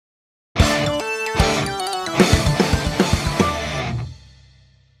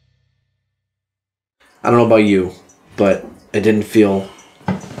I don't know about you, but it didn't feel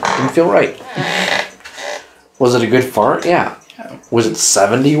right. Was it a good fart? Yeah. Was it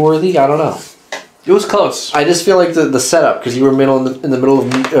 70 worthy? I don't know. It was close. I just feel like the setup, because you were in the middle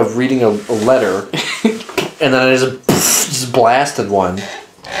of reading a letter, and then I just blasted one,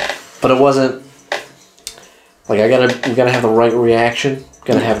 but it wasn't like we gotta have the right reaction.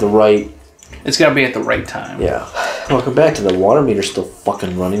 Gotta have the right. It's gotta be at the right time. Yeah. Welcome back to the water meter still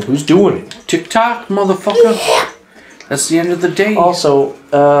fucking running. Who's doing it? TikTok, motherfucker. Yeah. That's the end of the day. Also, we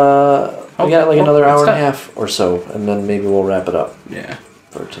got like another hour and a half or so, and then maybe we'll wrap it up. Yeah.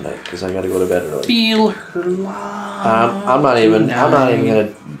 For tonight, because I got to go to bed early. Feel her love. I'm not even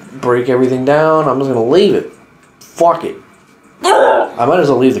gonna break everything down. I'm just gonna leave it. Fuck it. I might as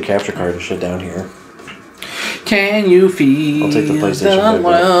well leave the capture card and shit down here. Can you feel I'll take the PlayStation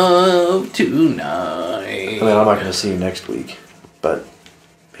love tonight? I mean, I'm not gonna see you next week, but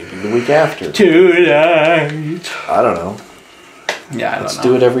maybe the week after. Tonight. I don't know. Yeah, Let's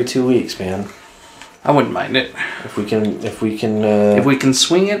do it every 2 weeks, man. I wouldn't mind it. If we can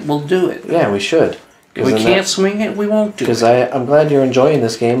swing it, we'll do it. Yeah, we should. If we can't swing it, we won't do it. Because I'm glad you're enjoying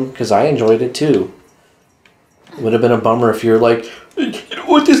this game, because I enjoyed it too. It would have been a bummer if you're like, you know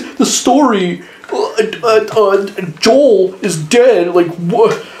what, the story, Joel is dead, like,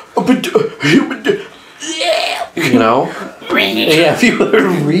 what, you know? Yeah, if you would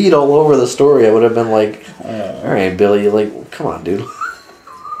read all over the story, I would have been like, alright, Billy, like, come on, dude.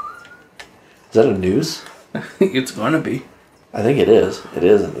 Is that a noose? It's gonna be. I think it is. It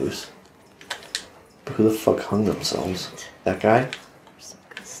is a noose. But who the fuck hung themselves? That guy?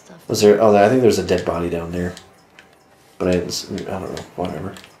 Was there? Oh, I think there's a dead body down there. But I don't know.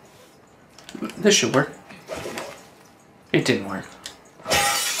 Whatever. This should work. It didn't work.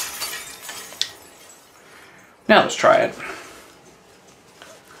 Now let's try it.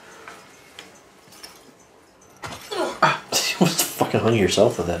 You must have fucking hung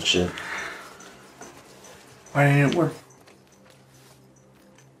yourself with that shit. Why didn't it work?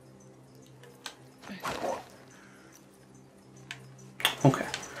 Okay.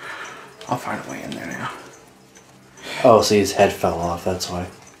 I'll find a way in there now. Oh, see, his head fell off, that's why.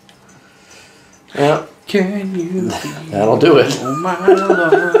 Yeah. Can you that'll do it. fill my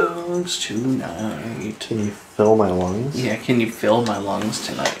lungs tonight? Can you fill my lungs? Yeah, can you fill my lungs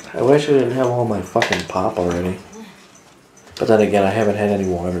tonight? I wish I didn't have all my fucking pop already. But then again, I haven't had any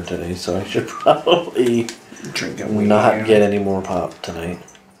water today, so I should probably not get any more pop tonight.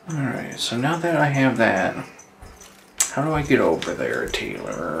 Alright, so now that I have that, how do I get over there,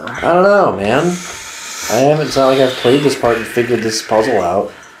 Taylor? I don't know, man. It's not like I've played this part and figured this puzzle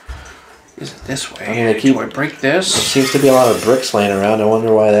out. Is it this way? I mean, do I break this? There seems to be a lot of bricks laying around. I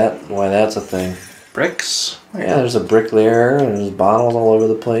wonder why that's a thing. Bricks? Yeah, there's a brick there, and there's bottles all over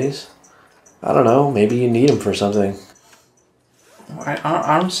the place. I don't know. Maybe you need them for something.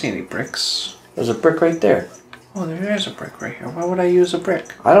 I don't see any bricks. There's a brick right there. Oh, there is a brick right here. Why would I use a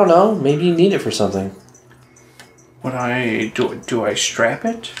brick? I don't know. Maybe you need it for something. Would I do I strap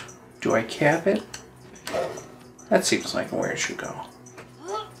it? Do I cap it? That seems like where it should go.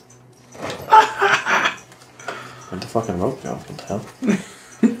 Where'd the fucking rope go? What the hell?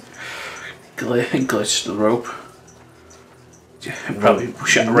 Glitched the rope. Probably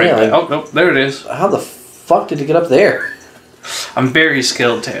shot right there. Oh, no, there it is. How the fuck did it get up there? I'm very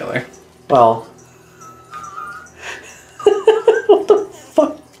skilled, Taylor. Well. What the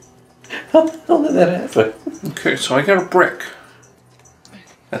fuck? How the hell did that happen? Okay, so I got a brick.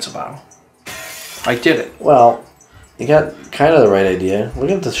 That's a bottle. I did it. Well, you got kind of the right idea. Look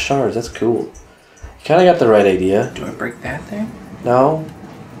at the shards. That's cool. You kind of got the right idea. Do I break that thing? No.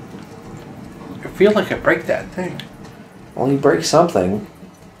 I feel like I break that thing. Well, you break something.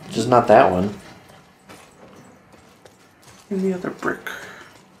 Just not that one. And the other brick.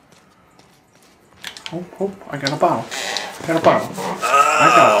 Oh, I got a bottle. I got a bottle.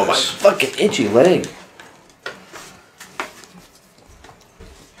 I got this. My fucking itchy leg.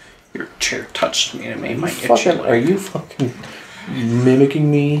 Your chair touched me and it made my itchy fucking, leg. Are you fucking mimicking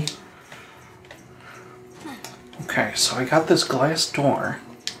me? Okay, so I got this glass door.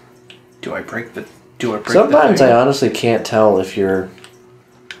 Do I break the... Sometimes I honestly can't tell if you're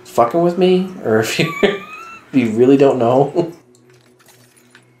fucking with me or if you really don't know.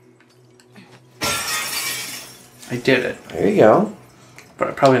 I did it. There you go. But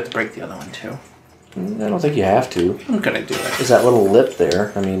I probably have to break the other one too. I don't think you have to. I'm gonna do it. There's that little lip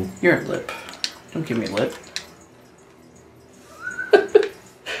there. I mean... You're a lip. Don't give me lip.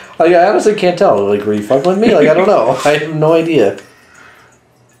 Like, I honestly can't tell. Like, were you fucking with me? Like, I don't know. I have no idea.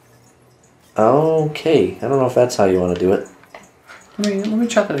 Okay. I don't know if that's how you want to do it. Let me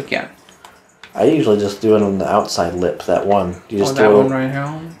try that again. I usually just do it on the outside lip, that one. You just that one right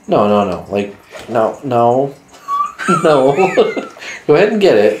now? No. Like, no. No. Go ahead and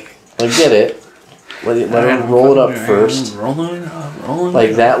get it. Like, get it. Let it roll it up first. Rolling up.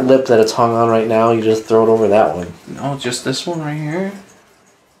 Like that lip that it's hung on right now, you just throw it over that one. No, just this one right here?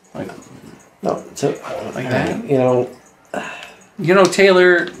 Like... No, like that? You know... You know,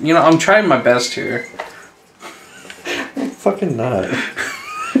 Taylor, I'm trying my best here. I'm fucking not.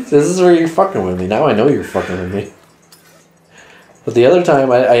 This is where you're fucking with me. Now I know you're fucking with me. But the other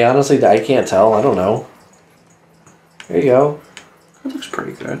time, I honestly, I can't tell. I don't know. There you go. That looks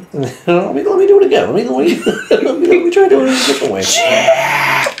pretty good. let me do it again. Let me try doing it a different way.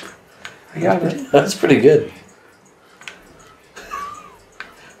 Yeah. I got it. That's pretty good.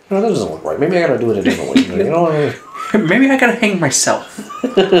 No, that doesn't look right. Maybe I gotta do it a different way. You know what I mean? Maybe I gotta hang myself.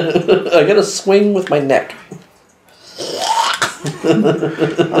 I gotta swing with my neck.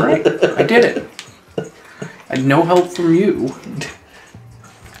 Alright, I did it. I had no help from you.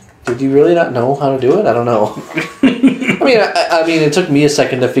 Did you really not know how to do it? I don't know. I mean, it took me a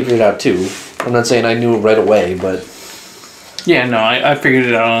second to figure it out too. I'm not saying I knew it right away, but... Yeah, no, I figured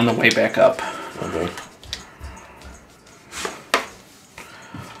it out on the way back up. Okay.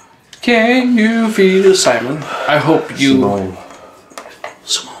 Can you feel Simon? I hope you...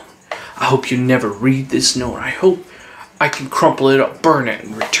 Simone. I hope you never read this note. I hope I can crumple it up, burn it,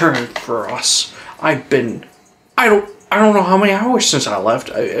 and return for us. I don't know how many hours since I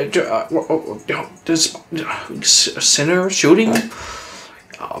left. This sinner shooting?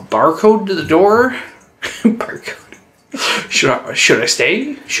 Barcode to the door? Barcode. Should I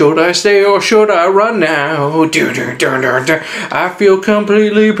stay? Should I stay or should I run now? I feel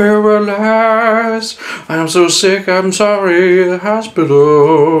completely paralyzed. I'm so sick, I'm sorry. The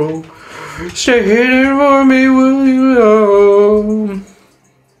hospital. Stay hidden for me, will you know?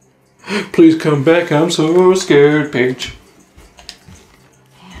 Please come back, I'm so scared, Paige.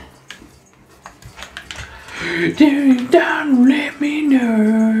 Don't let me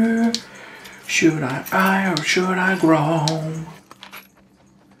know. Should I or should I grow?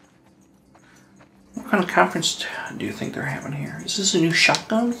 What kind of conference do you think they're having here? Is this a new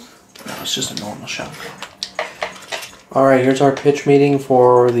shotgun? No, it's just a normal shotgun. Alright, here's our pitch meeting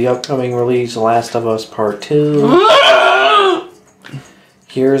for the upcoming release, The Last of Us Part 2.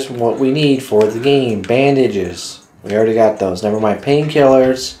 Here's what we need for the game. Bandages. We already got those. Never mind.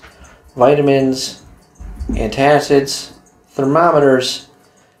 Painkillers, vitamins, antacids, thermometers.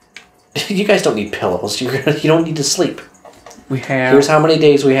 You guys don't need pillows. You don't need to sleep. We have... Here's how many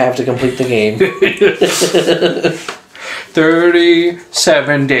days we have to complete the game.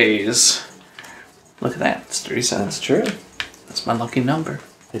 37 days. Look at that. It's 37. That's true. That's my lucky number.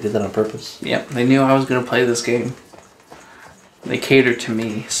 They did that on purpose. Yep. They knew I was going to play this game. They catered to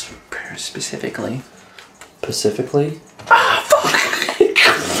me specifically. Specifically? Ah, fuck!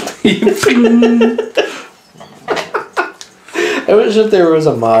 I wish that there was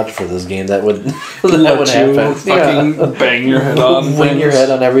a mod for this game that would happen. Fucking bang your head on wing your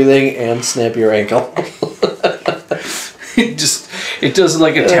head on everything and snap your ankle. It does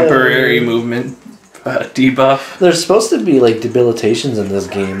like a temporary movement debuff. There's supposed to be like debilitations in this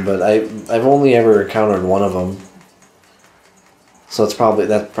game, but I've only ever encountered one of them. So it's probably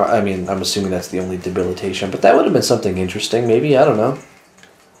that. I mean, I'm assuming that's the only debilitation, but that would have been something interesting. Maybe, I don't know.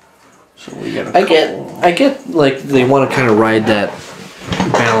 So we got. I get like they want to kind of ride that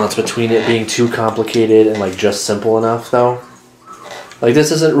balance between it being too complicated and like just simple enough, though. Like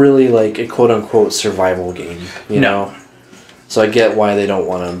this isn't really like a quote unquote survival game, you know. So I get why they don't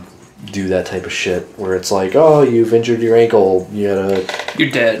want to do that type of shit where it's like, oh, you've injured your ankle, you're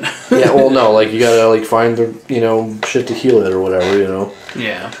dead. Yeah, well, no, like you gotta like find the shit to heal it or whatever,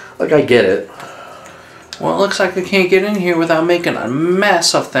 Yeah. Like I get it. Well, it looks like I can't get in here without making a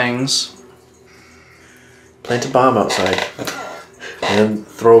mess of things. Plant a bomb outside, and then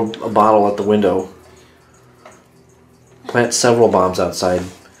throw a bottle at the window. Plant several bombs outside,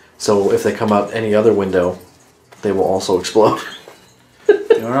 so if they come out any other window, they will also explode.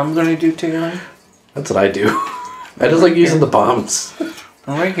 You know what I'm gonna do, Taylor? That's what I do. I just like using the bombs.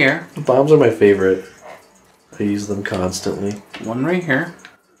 One right here. The bombs are my favorite. I use them constantly. One right here.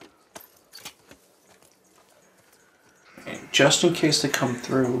 And just in case they come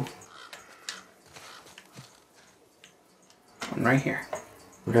through. One right here.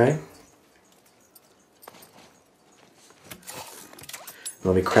 Okay.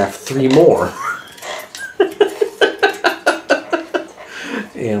 Let me craft 3 more.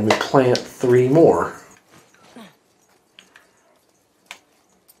 And we plant 3 more.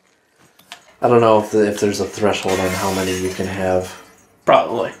 I don't know if there's a threshold on how many you can have.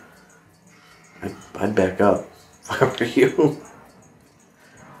 Probably. I'd back up. Where were you?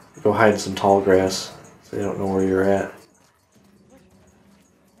 Go hide in some tall grass so they don't know where you're at.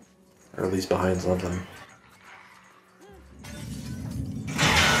 Or at least behind something.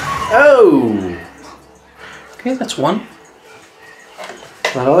 Oh! Okay, that's one.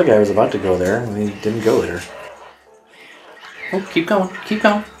 That other guy was about to go there, and he didn't go there. Oh, keep going, keep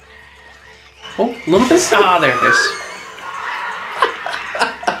going. Oh, a little bit. Ah, there it is.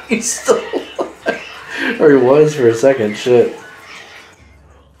 He's still alive. Or he was for a second, shit.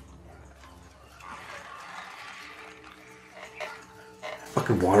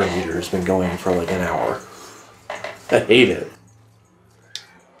 Fucking water meter has been going for like an hour. I hate it.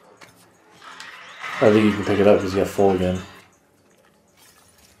 I think you can pick it up because you got full again.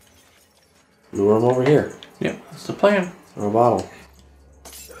 Lure him over here. Yep, that's the plan. Or a bottle.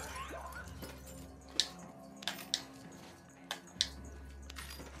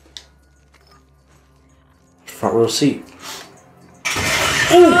 Front row seat.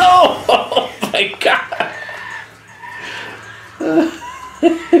 Ooh. Oh my god!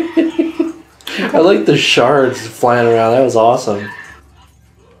 I like the shards flying around. That was awesome.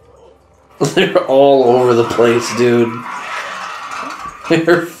 They're all over the place, dude.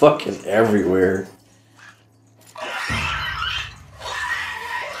 They're fucking everywhere.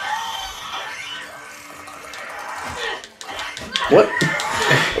 What?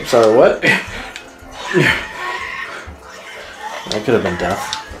 I'm sorry, what? That could have been death.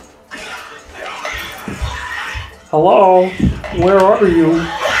 Hello? Where are you?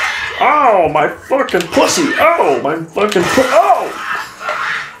 Oh, my fucking pussy! Oh, my fucking oh!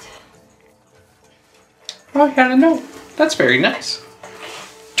 Oh, I gotta know. That's very nice.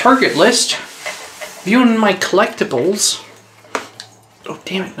 Target list. Viewing my collectibles. Oh,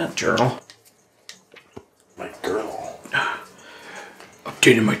 damn it, not journal. My girl.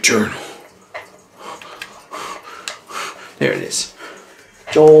 Updating my journal. There it is.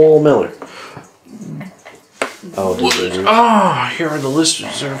 Joel Miller. Oh, this is Here are the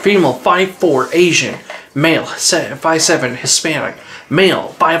listers. Female 5'4", Asian. Male 5'7", Hispanic.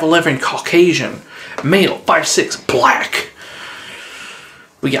 Male 5'11", Caucasian. Male 5'6", Black.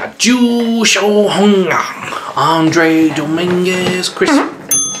 We got Ju Shou Hong, Andre Dominguez, Chris.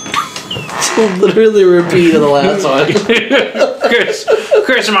 literally repeat of the last one.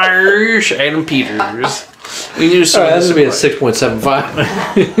 Chris Myers, Adam Peters. We knew some of This this would be a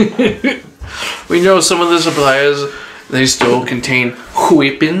 6.75. We know some of the supplies. They still contain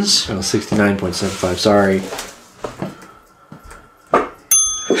weapons. Oh, 69.75. Sorry.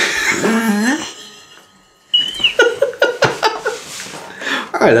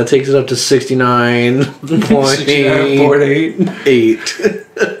 All right, that takes it up to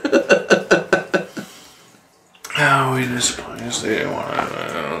 69.8. Oh, we knew supplies. They didn't want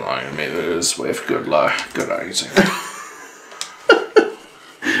to make this with good icing.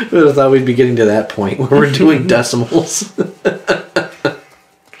 I would have thought we'd be getting to that point where we're doing decimals.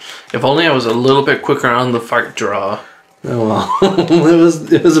 If only I was a little bit quicker on the fart draw. Oh well,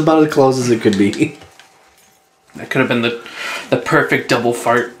 it was about as close as it could be. That could have been the perfect double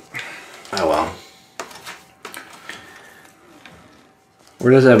fart. Oh well.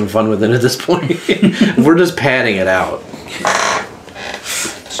 We're just having fun with it at this point. We're just padding it out.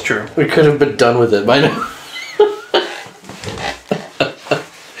 It's true. We could have been done with it by now.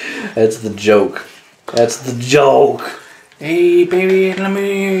 That's the joke. That's the joke. Hey, baby, let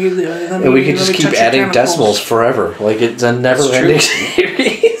me. And we could just keep adding decimals forever. Like it's a never-ending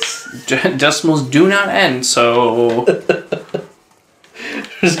series. Decimals do not end, so. We're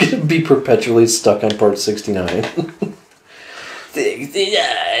just gonna be perpetually stuck on part 69.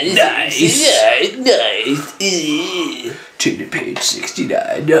 69. Nice. Nice. To the page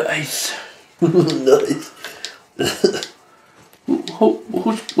 69. Nice. Nice.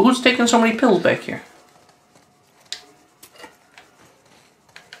 Who's taking so many pills back here?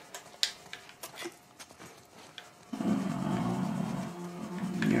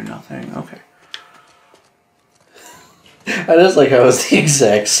 You're nothing. Okay. I just like how it's the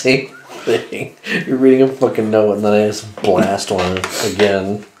exact same thing. You're reading a fucking note and then I just blast one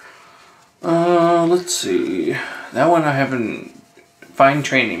again. Let's see. That one I haven't. Find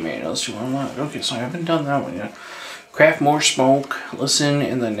training manuals. Okay, so I haven't done that one yet. Craft more smoke, listen,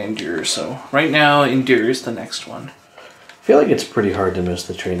 and then endure. So right now, endure is the next one. I feel like it's pretty hard to miss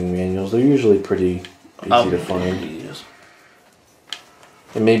the training manuals. They're usually pretty easy to find. Yes.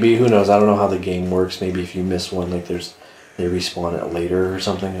 And maybe, who knows, I don't know how the game works. Maybe if you miss one, like they respawn it later or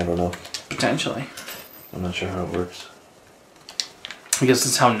something. I don't know. Potentially. I'm not sure how it works. I guess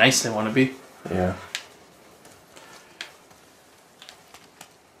that's how nice they want to be. Yeah.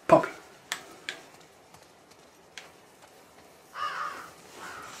 Puppy.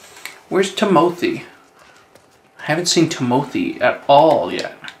 Where's Timothy? I haven't seen Timothy at all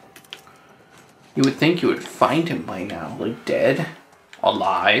yet. You would think you would find him by now. Like dead?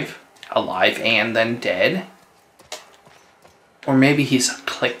 Alive? Alive and then dead? Or maybe he's a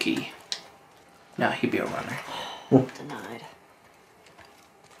clicky. No, he'd be a runner. Denied.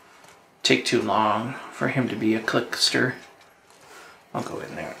 Take too long for him to be a clickster. I'll go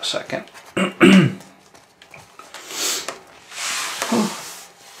in there in a second.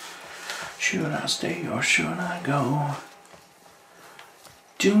 Should I stay or should I go?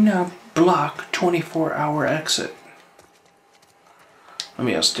 Do not block 24-hour exit. Let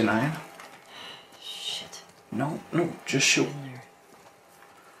me ask, deny. Shit. No, just shoot.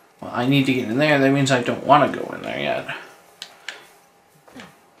 Well, I need to get in there. That means I don't want to go in there yet.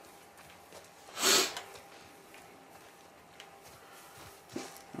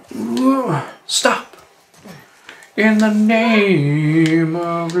 Ooh, stop! In the name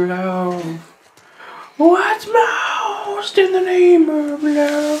of love. What's most in the name of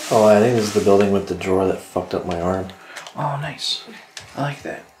love? Oh, I think this is the building with the drawer that fucked up my arm. Oh, nice. I like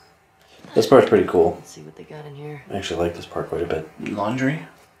that. This part's pretty cool. Let's see what they got in here. I actually like this part quite a bit. Laundry?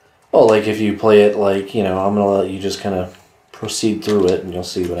 Oh, like if you play it like, you know, I'm going to let you just kind of proceed through it and you'll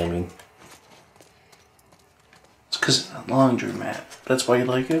see what I mean. It's because it's a laundry mat. That's why you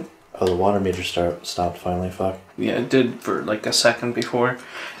like it? Oh, the water meter stopped finally, fuck. Yeah, it did for like a second before.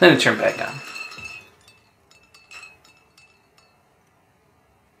 Then it turned back on.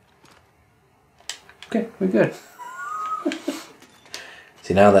 Okay, we're good.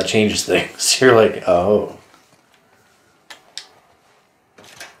 See, now that changes things. You're like, oh.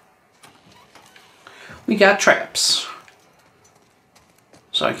 We got traps.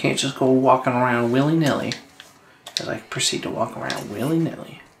 So I can't just go walking around willy-nilly. As I proceed to walk around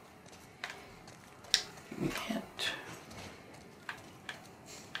willy-nilly. We can't.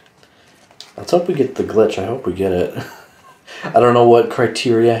 Let's hope we get the glitch. I hope we get it. I don't know what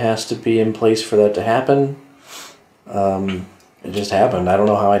criteria has to be in place for that to happen. It just happened. I don't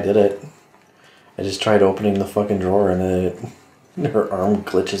know how I did it. I just tried opening the fucking drawer and her arm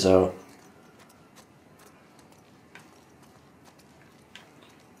glitches out.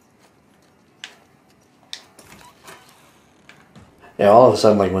 Yeah, all of a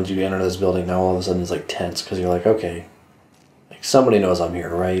sudden, like, once you enter this building, now all of a sudden it's, like, tense, because you're like, okay, like, somebody knows I'm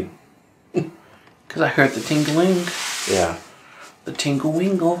here, right? Because I heard the tingling. Yeah. The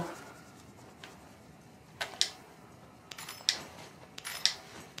tingle-wingle.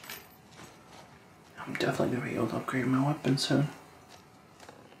 I'm definitely going to be able to upgrade my weapon soon.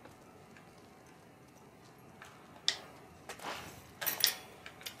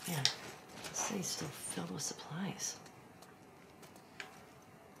 Man, this thing's still filled with supplies.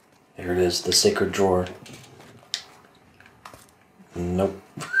 There it is, the sacred drawer. Nope.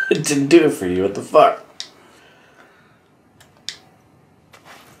 It didn't do it for you, what the fuck?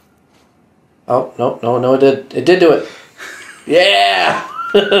 Oh, no, it did. It did do it. Yeah!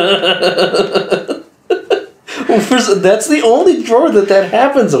 That's the only drawer that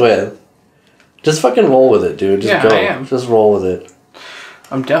happens with. Just fucking roll with it, dude. Just Yeah, go. I am. Just roll with it.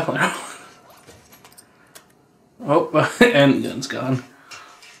 I'm definitely... Oh, and gun's gone.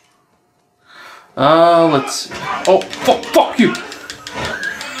 Let's see. Oh, fuck you!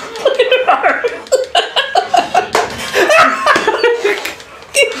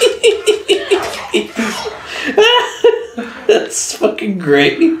 That's fucking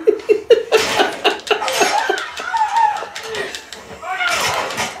great.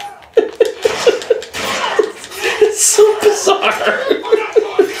 It's so bizarre.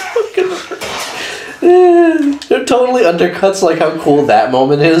 It totally undercuts like how cool that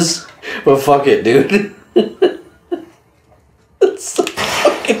moment is. But fuck it, dude. It's so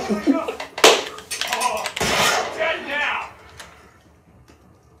fucking...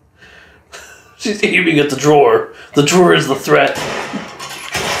 She's aiming at the drawer. The drawer is the threat.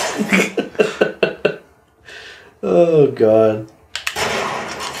 Oh, God.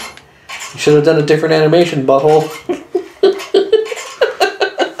 You should have done a different animation, butthole.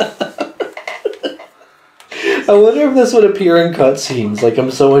 I wonder if this would appear in cutscenes. Like,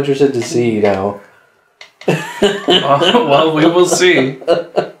 I'm so interested to see now. Well, we will see.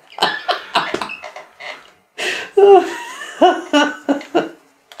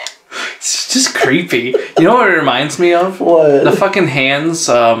 It's just creepy. You know what it reminds me of? What? The fucking hands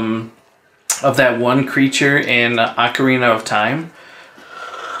of that one creature in Ocarina of Time.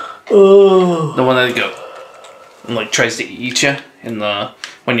 Oh. The one that go and like tries to eat you in the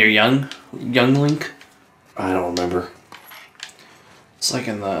when you're young Link. I don't remember. It's like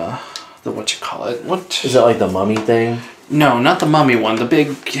in the the whatchamacallit. What? Is that like the mummy thing? No, not the mummy one. The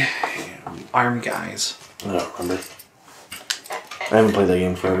big arm guys. I don't remember. I haven't played that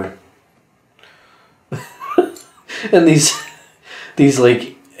game forever. And these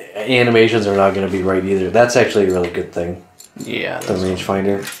like animations are not going to be right either. That's actually a really good thing. Yeah. The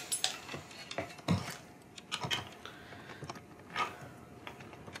rangefinder.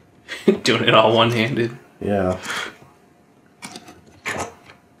 Doing it all one-handed. Yeah.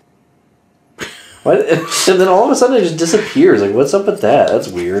 What? And then all of a sudden it just disappears. Like, what's up with that? That's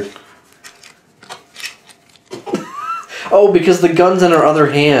weird. Oh, because the gun's in her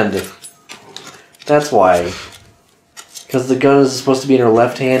other hand. That's why. Because the gun is supposed to be in her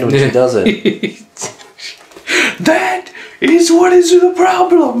left hand when she does it. That is what is the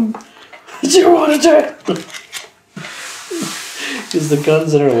problem. Zero out of 10. Because the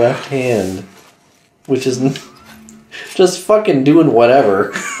gun's in her left hand. Which is just fucking doing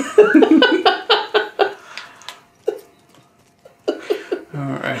whatever.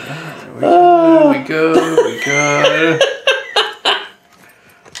 Alright. We go.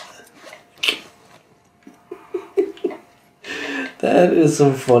 That is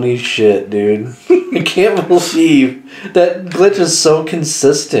some funny shit, dude. I can't believe that glitch is so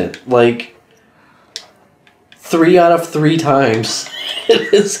consistent. Like, 3 out of 3 times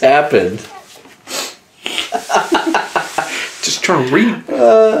it has happened. Just trying to read.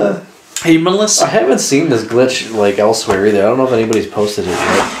 Hey, Melissa. I haven't seen this glitch like elsewhere either. I don't know if anybody's posted it yet.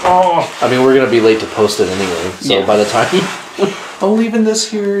 Oh. I mean, we're gonna be late to post it anyway. So Yeah. by the time I'm leaving this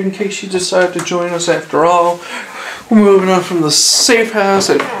here in case you decide to join us after all. We're moving on from the safe house.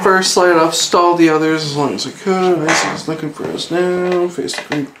 At first light off, stall the others as long as I could. Mason's looking for us now. Face the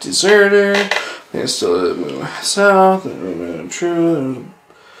great deserter. They still moving south. True.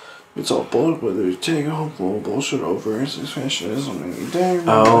 It's all bullshit, whether you take a whole bullshit over. It's fascism any day.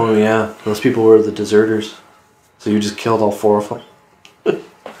 oh yeah, those people were the deserters. So you just killed all 4 of them.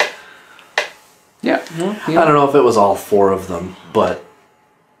 Yeah. I don't know if it was all 4 of them, but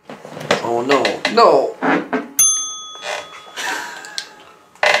oh no, no.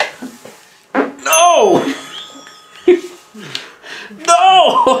 No!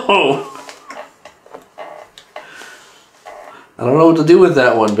 No! I don't know what to do with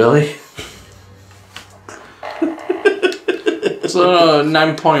that one, Billy. So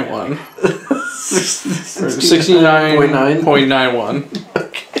 9.1.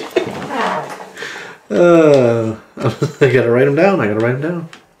 69.91. I gotta write them down.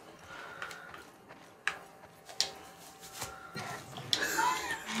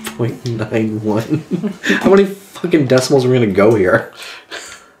 0.91. How many fucking decimals are we gonna go here?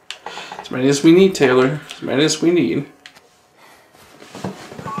 As many as we need, Taylor. As many as we need.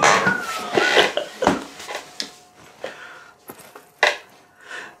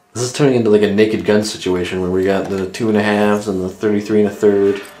 This is turning into like a Naked Gun situation where we got the 2.5s and the 33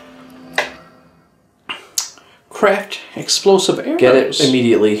 1/3. Craft explosive arrows. Get it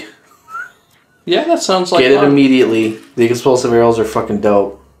immediately. Yeah, that sounds like Get it fun. immediately. The explosive arrows are fucking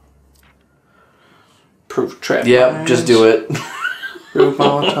dope. Proof trap. Yep, mines, just do it. Proof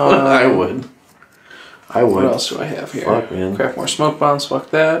Molotov. I would. What else do I have here? Fuck, man. Craft more smoke bombs.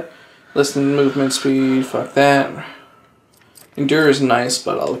 Fuck that. Listen movement speed. Fuck that. Endure is nice,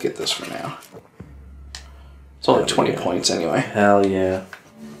 but I'll get this for now. It's only 20 points anyway. Hell yeah.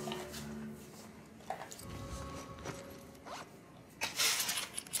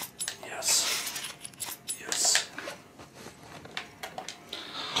 Yes.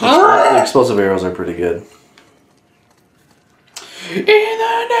 The explosive arrows are pretty good. In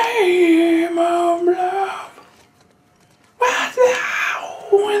the name of love. What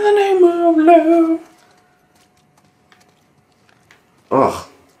thou in the name of love. Ugh.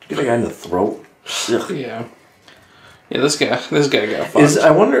 Get a guy in the throat. Ugh. Yeah. Yeah, this guy got fucked.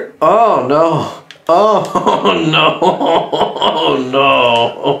 I wonder. Oh no. Oh no. Oh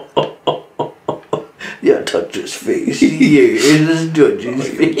no. Yeah, touch his face. Yeah, just touch his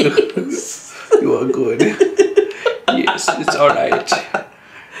face. You are good. Yes, it's alright.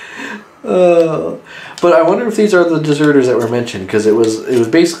 But I wonder if these are the deserters that were mentioned, because it was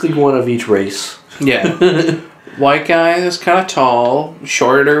basically one of each race. Yeah. White guy that's kind of tall,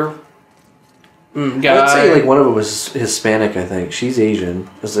 shorter guy. I'd say like one of them was Hispanic, I think. She's Asian.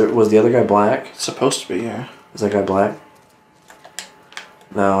 Was the other guy black? Supposed to be, yeah. Is that guy black?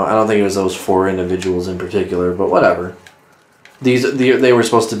 No, I don't think it was those 4 individuals in particular, but whatever. They were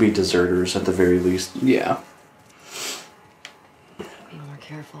supposed to be deserters at the very least. Yeah. Be more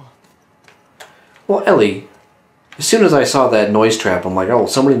careful. Well, Ellie, as soon as I saw that noise trap, I'm like, oh,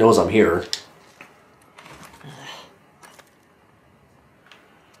 somebody knows I'm here.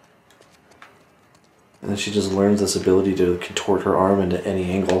 And then she just learns this ability to contort her arm into any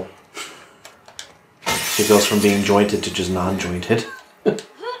angle. She goes from being jointed to just non-jointed.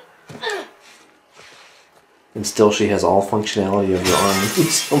 And still she has all functionality of her arm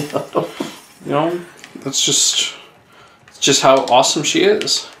somehow. You know, that's just how awesome she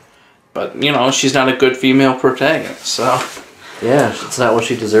is. But, you know, she's not a good female protagonist, so... Yeah, it's not what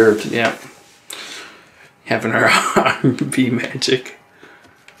she deserved. Yeah. Having her arm be magic.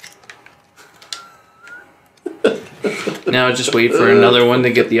 Now just wait for another one to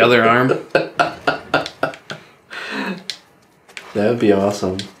get the other arm. That would be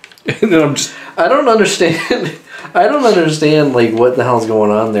awesome. And then I'm just... I don't understand. I don't understand, like, what the hell's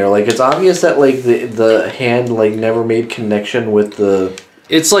going on there. Like, it's obvious that, like, the hand, like, never made connection with the...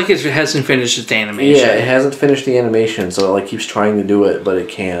 It's like it hasn't finished its animation. Yeah, it hasn't finished the animation, so it, like, keeps trying to do it, but it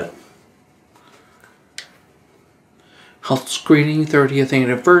can't. Health screening, 30th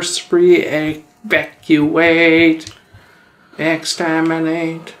anniversary, evacuate,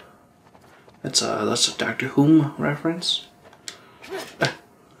 exterminate. That's a Doctor Who reference.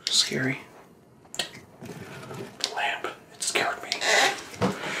 Scary. Lamp. It scared me.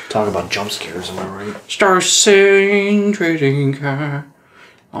 Talk about jump scares, am I right? Star Sing trading car.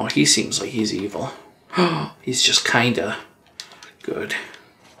 Oh, he seems like he's evil. He's just kinda good.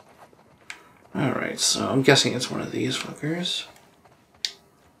 Alright, so I'm guessing it's one of these fuckers.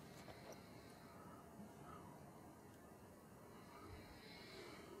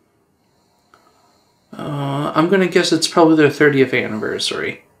 I'm gonna guess it's probably their 30th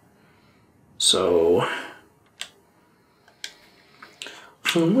anniversary. So...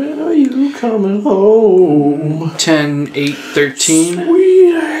 When are you coming home? 10, 8, 13.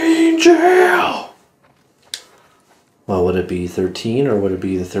 Sweet angel! Well, would it be 13 or would it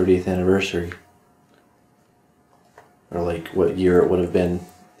be the 30th anniversary? Or like what year it would have been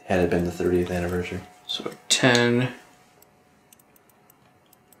had it been the 30th anniversary? So 10,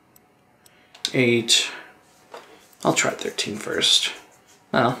 8. I'll try 13 first.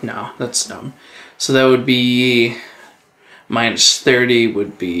 Well, no, that's dumb. So that would be minus 30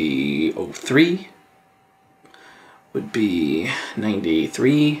 would be 03. Would be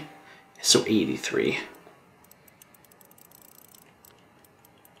 93. So 83.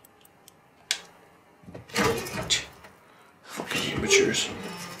 Fucking amateurs.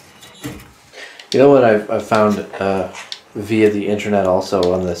 You know what I've found via the internet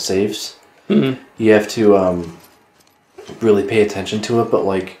also on the saves? Mm-hmm. You have to really pay attention to it, but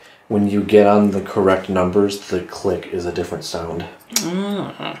like when you get on the correct numbers, the click is a different sound.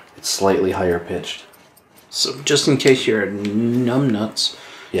 It's slightly higher pitched. So just in case you're a numbnuts,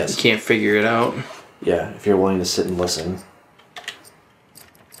 Yes. you can't figure it out. Yeah, if you're willing to sit and listen.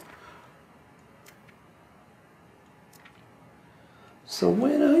 So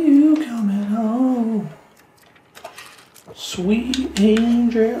when are you coming home? Sweet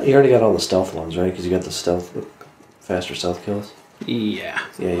angel. You already got all the stealth ones, right? Because you got the stealth, faster stealth kills. Yeah.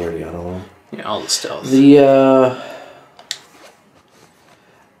 Yeah, you already got all of them. Yeah, all the stealth.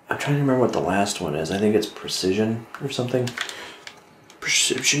 I'm trying to remember what the last one is. I think it's precision or something.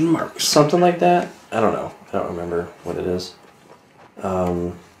 Precision marks. Something like that. I don't know. I don't remember what it is.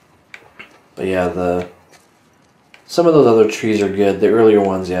 But yeah, some of those other trees are good. The earlier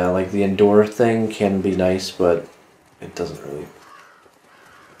ones, yeah, like the Endure thing can be nice, but it doesn't really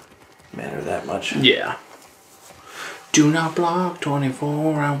matter that much. Yeah. Do not block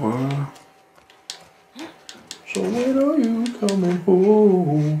 24 hours. So when are you coming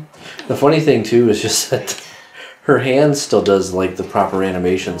home? The funny thing too is just that her hand still does like the proper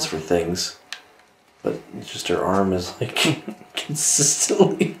animations for things, but just her arm is like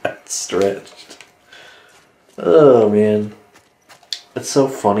consistently outstretched. Oh man, it's so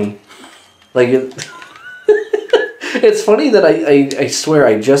funny. Like it. It's funny that I swear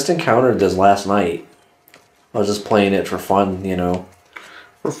I just encountered this last night. I was just playing it for fun, you know.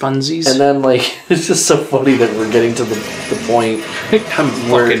 For funsies. And then, like, it's just so funny that we're getting to the point I'm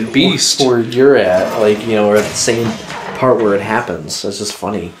fucking beast. where you're at, like, you know, or at the same part where it happens. It's just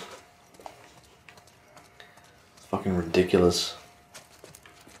funny. It's fucking ridiculous.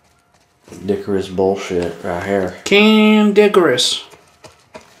 Ridiculous bullshit right here. Candigerous.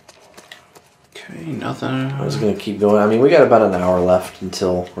 Okay, nothing. I was gonna keep going. I mean, we got about an hour left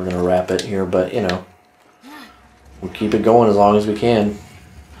until we're gonna wrap it here, but, you know, we'll keep it going as long as we can.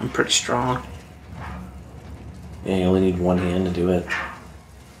 I'm pretty strong. Yeah, you only need one hand to do it.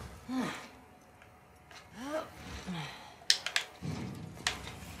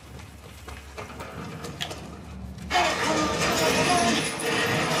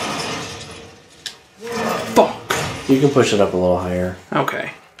 Fuck. You can push it up a little higher.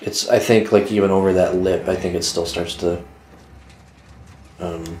 Okay. It's, I think, like, even over that lip, I think it still starts to,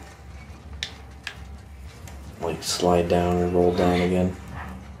 like, slide down or roll down again.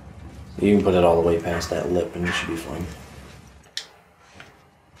 You can put it all the way past that lip and it should be fine.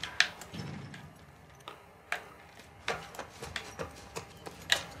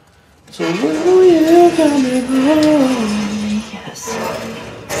 So will you coming home? Yes.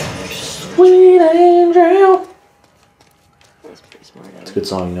 Sweet angel. That's pretty smart. It's a good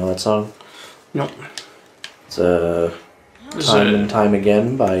song, you know that song? Nope. It's Time and Time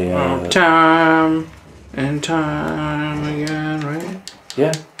Again by... Time and Time Again, right?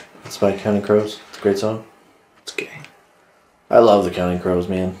 Yeah, it's by Counting Crows. It's a great song. It's gay. I love the Counting Crows,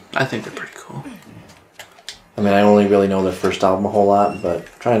 man. I think they're pretty cool. I mean, I only really know their first album a whole lot, but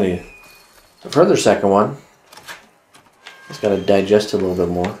trying to... I've heard their second one. It's got to digest it a little bit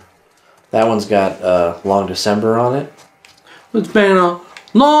more. That one's got Long December on it. It's been a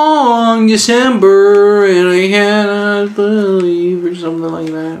long December and I cannot believe or something like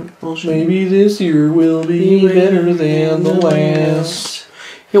that. Bullshit. Maybe this year will be better than the last.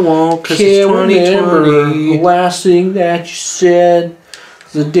 It won't, because it's Can't remember 2020. the last thing that you said.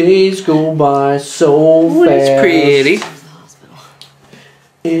 The days go by so fast. It's pretty. The hospital.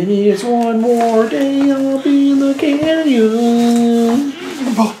 It is one more day I'll be in the canyon.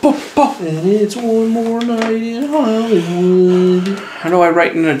 And it's one more night in Hollywood. How do I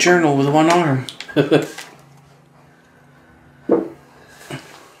write in a journal with one arm?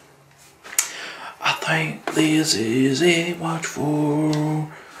 I think this is a watch for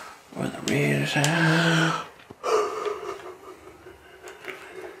the real time.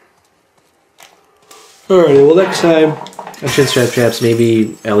 Alrighty, well next time on Chinstrap Chaps,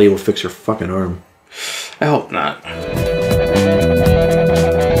 maybe Ellie will fix her fucking arm. I hope not.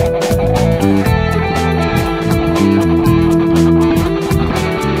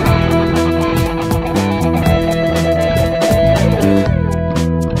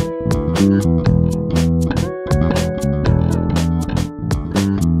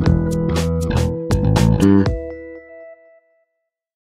 Mm-hmm.